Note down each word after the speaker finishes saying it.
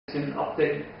bisschen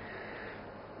abdecken.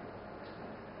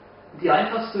 Die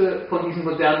einfachste von diesen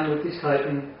modernen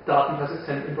Möglichkeiten, Daten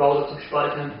persistent im Browser zu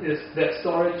speichern, ist Web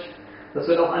Storage. Das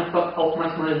wird auch einfach auch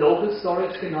manchmal Local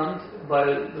Storage genannt,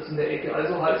 weil das in der API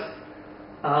so heißt.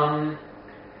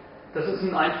 Das ist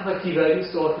ein einfacher Key-Value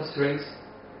Store für Strings.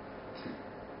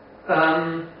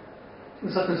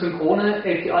 Es hat eine synchrone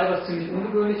API, was ziemlich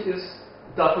ungewöhnlich ist,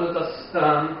 dafür, dass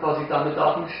quasi damit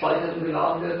Daten gespeichert und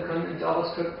geladen werden können in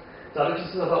JavaScript. Dadurch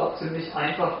ist es aber auch ziemlich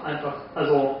einfach,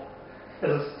 also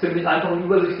es ist ziemlich einfach und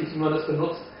übersichtlich, wie man das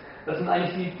benutzt. Das sind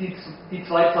eigentlich die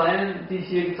zwei Zeilen, die ich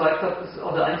hier gezeigt habe. Das ist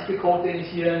auch der einzige Code, den ich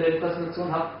hier in der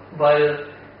Präsentation habe, weil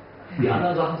die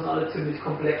anderen Sachen sind alle ziemlich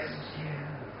komplex.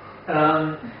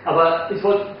 Aber ich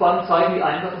wollte vor allem zeigen, wie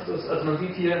einfach es ist. Also man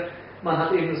sieht hier, man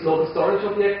hat eben das Local Storage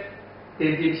Objekt,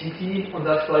 dem gebe ich einen Key und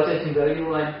da speichere ich ein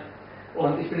Value rein.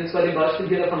 Und ich bin jetzt bei dem Beispiel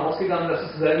hier davon ausgegangen, dass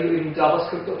das Value eben ein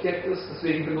JavaScript-Objekt ist,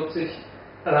 deswegen benutze ich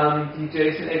die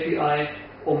JSON API,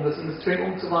 um das in eine String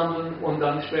umzuwandeln und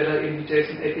dann später eben die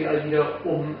JSON API wieder,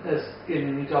 um es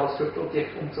in ein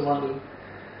JavaScript-Objekt umzuwandeln.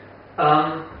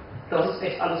 Das ist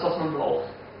echt alles, was man braucht.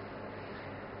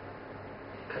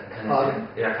 Kann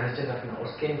ich denn davon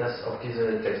ausgehen, dass auch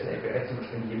diese JSON API zum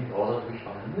Beispiel in jedem Browser durch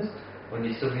vorhanden ist? Und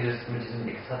nicht so wie das mit diesem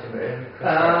XHTML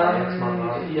jetzt mal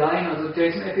war? Ja, also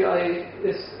JSON API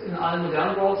ist in allen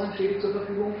modernen Browsern steht zur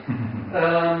Verfügung.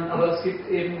 Aber es gibt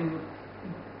eben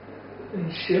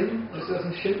ein Shim, wisst ihr, was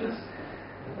ein Shim ist?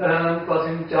 Quasi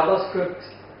ein JavaScript,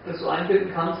 das du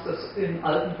einbinden kannst, das in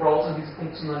alten Browsern diese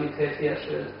Funktionalität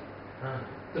herstellt.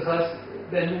 Das heißt,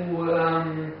 wenn du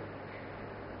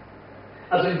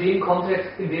also in dem Kontext,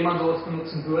 in dem man sowas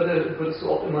benutzen würde, würdest du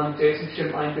auch immer einen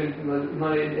JSON-Shim einbinden, weil du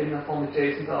immer in irgendeiner Form mit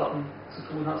JSON-Daten zu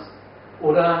tun hast.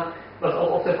 Oder, was auch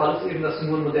oft der Fall ist, eben, dass du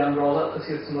nur einen modernen Browser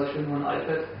adressierst, zum Beispiel nur ein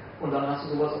iPad, und dann hast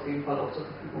du sowas auf jeden Fall auch zur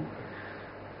Verfügung.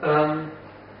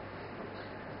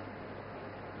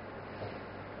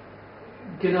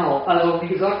 Genau, also wie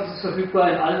gesagt, es ist verfügbar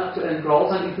in allen aktuellen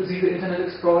Browsern, inklusive Internet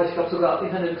Explorer, ich glaube sogar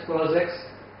Internet Explorer 6,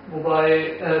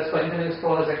 wobei es bei Internet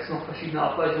Explorer 6 noch verschiedene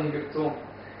Abweichungen gibt, so,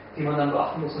 die man dann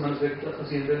beachten muss, wenn man es wirklich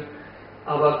adressieren will.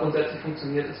 Aber grundsätzlich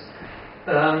funktioniert es.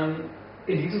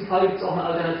 In diesem Fall gibt es auch eine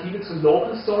Alternative zu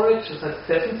Local Storage, das heißt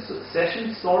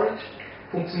Session Storage,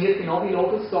 funktioniert genau wie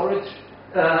Local Storage,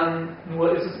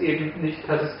 nur ist es eben nicht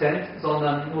persistent,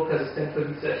 sondern nur persistent für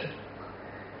die Session.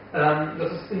 Das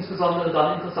ist insbesondere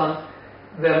dann interessant,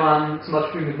 wenn man zum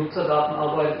Beispiel mit Nutzerdaten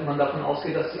arbeitet und man davon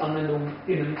ausgeht, dass die Anwendung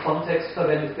in einem Kontext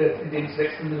verwendet wird, in dem es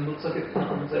wechselnde Nutzer gibt in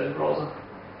einem selben Browser.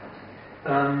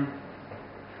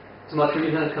 Zum Beispiel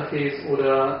Internetcafés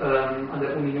oder an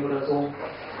der Uni oder so.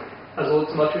 Also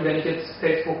zum Beispiel, wenn ich jetzt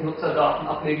Facebook-Nutzerdaten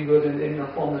ablegen würde in irgendeiner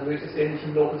Form, dann würde ich das eher nicht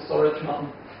im Local Storage machen,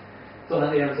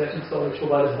 sondern eher im Session Storage,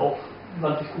 wobei das auch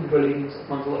man sich gut überlegen muss, ob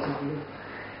man sowas machen will.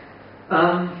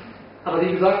 Aber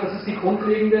wie gesagt, das ist die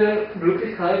grundlegende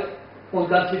Möglichkeit und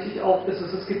ganz wichtig auch ist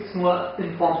es gibt es nur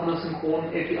in Form von einer synchronen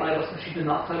API, was verschiedene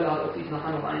Nachteile hat, auf die ich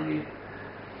nachher noch eingehe.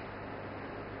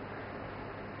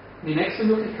 Die nächste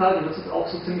Möglichkeit, und das ist auch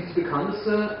so ziemlich die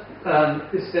bekannteste,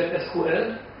 ist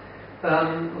WebSQL.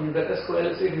 Und WebSQL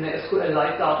ist eben eine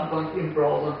SQL-Lite-Datenbank im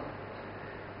Browser.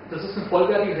 Das ist eine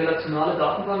vollwertige relationale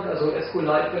Datenbank, also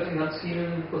SQLite wird in ganz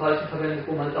vielen Bereichen verwendet,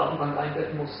 wo man eine Datenbank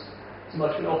einbetten muss. Zum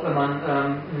Beispiel auch, wenn man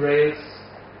eine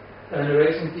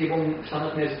Rails-Umgebung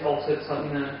standardmäßig aufsetzt, hat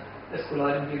man eine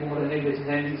SQLite-Umgebung oder in irgendwelchen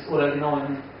Handys oder genau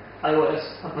in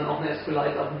iOS hat man auch eine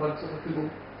SQLite-Datenbank zur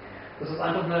Verfügung. Das ist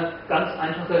einfach eine ganz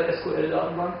einfache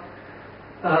SQL-Datenbank.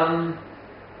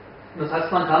 Das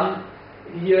heißt, man kann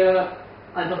hier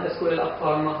einfach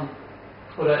SQL-Abfragen machen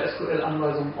oder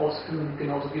SQL-Anweisungen ausführen,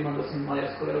 genauso wie man das in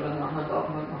MySQL oder in einer anderen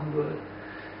Datenbank machen würde.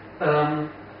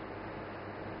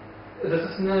 Das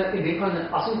ist in dem Fall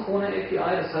eine asynchrone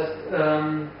API, das heißt,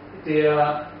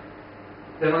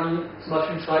 wenn man zum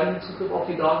Beispiel einen schreibenden Zugriff auf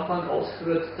die Datenbank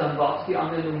ausführt, dann wartet die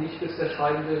Anwendung nicht, bis der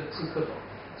schreibende Zugriff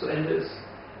zu Ende ist.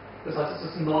 Das heißt, es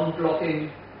ist ein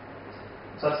Non-Blocking,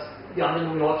 das heißt, die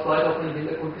Anwendung läuft weiter, auch wenn im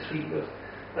Hintergrund geschrieben wird.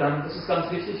 Das ist ganz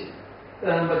wichtig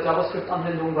bei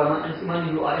JavaScript-Anwendungen, weil man eigentlich immer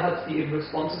eine UI hat, die eben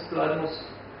responsive bleiben muss.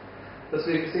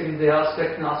 Deswegen ist eben der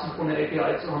Aspekt, eine asynchrone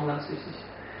API zu haben, ganz wichtig.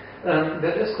 Die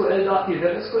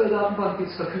WebSQL-Datenbank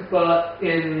ist verfügbar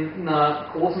in einer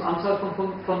großen Anzahl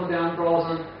von modernen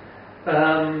Browsern,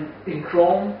 in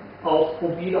Chrome, auch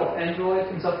mobil auf Android,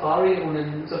 in Safari und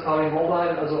in Safari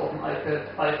Mobile, also auf dem iPad,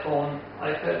 iPhone,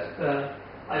 iPad,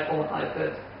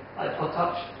 iPod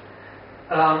Touch.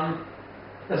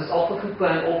 Es ist auch verfügbar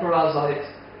in Opera seit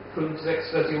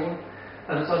 5.6 Versionen.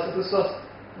 Das heißt, es ist was,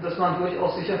 das man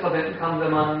durchaus sicher verwenden kann,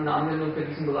 wenn man eine Anwendung für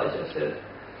diesen Bereich erstellt.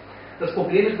 Das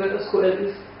Problem mit WebSQL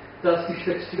ist, dass die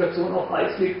Spezifikation auf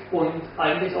Eis liegt und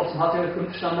eigentlich aus dem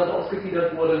HTML5-Standard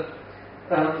ausgegliedert wurde.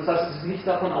 Das heißt, es ist nicht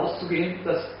davon auszugehen,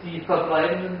 dass die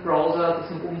verbleibenden Browser das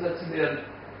noch umsetzen werden.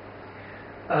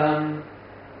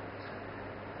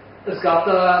 Es gab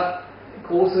da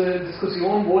große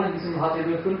Diskussionen wohl in diesem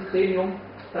HTML5-Gremium,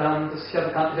 das sich ja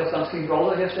bekanntlich aus ganz vielen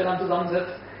Browserherstellern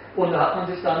zusammensetzt. Und da hat man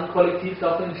sich dann kollektiv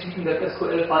dafür entschieden,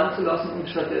 WebSQL fallen zu lassen und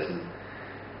stattdessen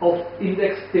auf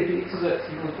Index.db zu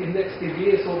setzen. Und Index.db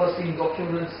ist sowas wie ein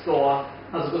Document Store,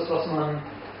 also das, was man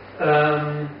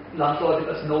landläufig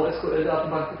als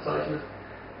NoSQL-Datenbank bezeichnet.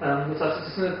 Das heißt,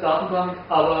 es ist eine Datenbank,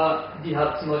 aber die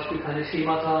hat zum Beispiel keine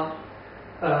Schemata,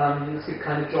 es gibt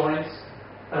keine Joins.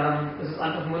 Es ist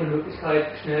einfach nur eine Möglichkeit,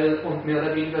 schnell und mehr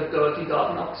oder weniger dirty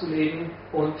Daten abzulegen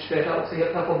und später auch sehr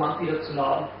performant wieder zu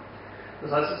laden.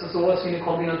 Das heißt, es ist sowas wie eine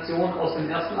Kombination aus dem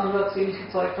ersten Ansatz, den ich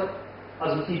gezeigt habe,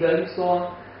 also ein Key-Value-Store,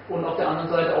 und auf der anderen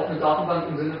Seite auch eine Datenbank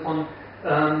im Sinne von,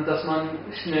 dass man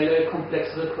schnelle,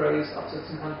 komplexere Queries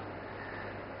absetzen kann.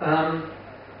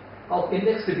 Auch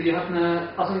IndexDB hat eine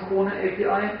asynchrone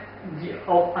API, die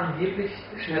auch angeblich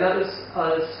schneller ist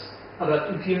als, aber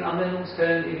in vielen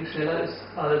Anwendungsfällen eben schneller ist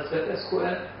als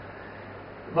WebSQL,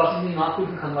 was ich nicht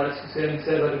nachprüfen kann, weil ich es bisher nicht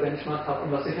selber gebenchmarkt habe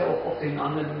und was sicher auch auf den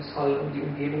Anwendungsfall und die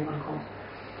Umgebung ankommt.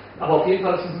 Aber auf jeden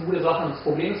Fall ist es eine gute Sache. Das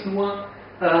Problem ist nur,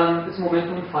 ist im Moment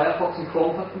nur in Firefox und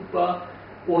Chrome verfügbar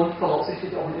und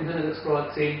voraussichtlich auch in Internet Explorer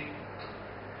 10.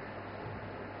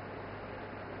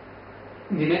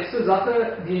 Die nächste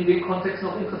Sache, die in dem Kontext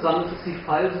noch interessant ist, ist die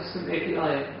File System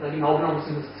API. Genau genommen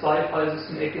sind es zwei File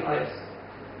System APIs.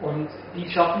 Und die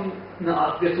schaffen eine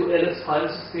Art virtuelles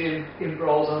Filesystem im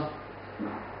Browser.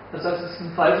 Das heißt, es ist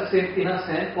ein Filesystem in einer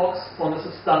Sandbox und es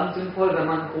ist dann sinnvoll, wenn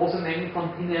man große Mengen von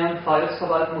binären Files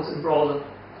verwalten muss im Browser.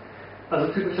 Also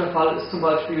ein typischer Fall ist zum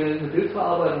Beispiel eine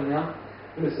Bildverarbeitung. Ja?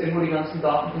 Du willst irgendwo die ganzen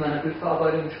Daten von deiner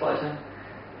Bildverarbeitung speichern.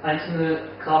 Einzelne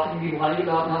Grafiken, die du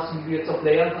reingeladen hast und die du jetzt auf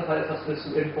Layern verteilt hast, willst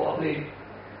du irgendwo ablegen.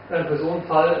 Für so einen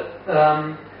Fall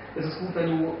ist es gut, wenn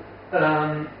du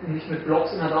nicht mit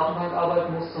Blocks in der Datenbank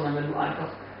arbeiten musst, sondern wenn du einfach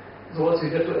sowas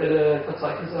wie virtuelle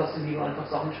Verzeichnisse hast, in die du einfach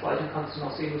Sachen speichern kannst und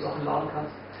aus denen du Sachen laden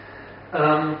kannst.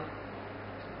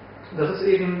 Das ist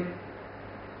eben,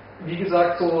 wie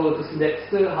gesagt, so das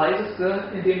letzte, heißeste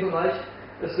in dem Bereich.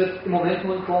 Es wird im Moment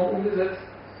nur in Chrome umgesetzt.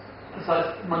 Das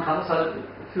heißt, man kann es halt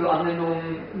für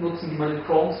Anwendungen nutzen, die man im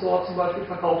Chrome Store zum Beispiel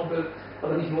verkaufen will,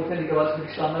 aber nicht notwendigerweise für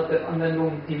die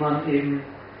Standard-Web-Anwendungen, die man eben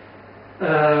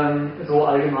so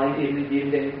allgemein eben in jedem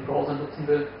gängigen Browser nutzen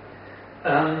will.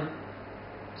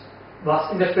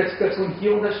 Was in der Spezifikation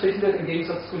hier unterstrichen wird, im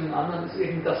Gegensatz zu den anderen, ist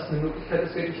eben, dass es eine Möglichkeit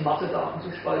ist, wirklich Massedaten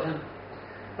zu speichern,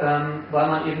 weil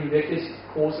man eben wirklich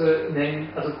große Mengen,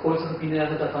 also größere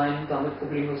binäre Dateien damit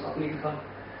problemlos ablegen kann.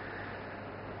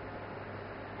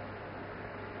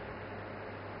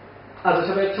 Also ich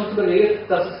habe jetzt schon überlegt,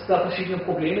 dass es da verschiedene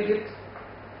Probleme gibt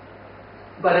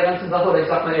bei der ganzen Sache, oder ich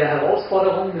sage mal eher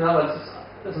Herausforderungen, ja, weil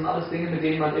das sind alles Dinge, mit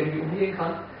denen man irgendwie umgehen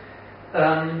kann.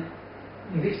 Ein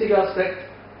wichtiger Aspekt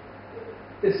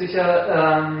ist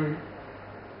sicher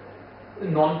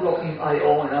Non-Blocking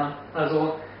I/O. Ja.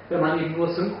 Also wenn man eben nur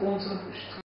synchron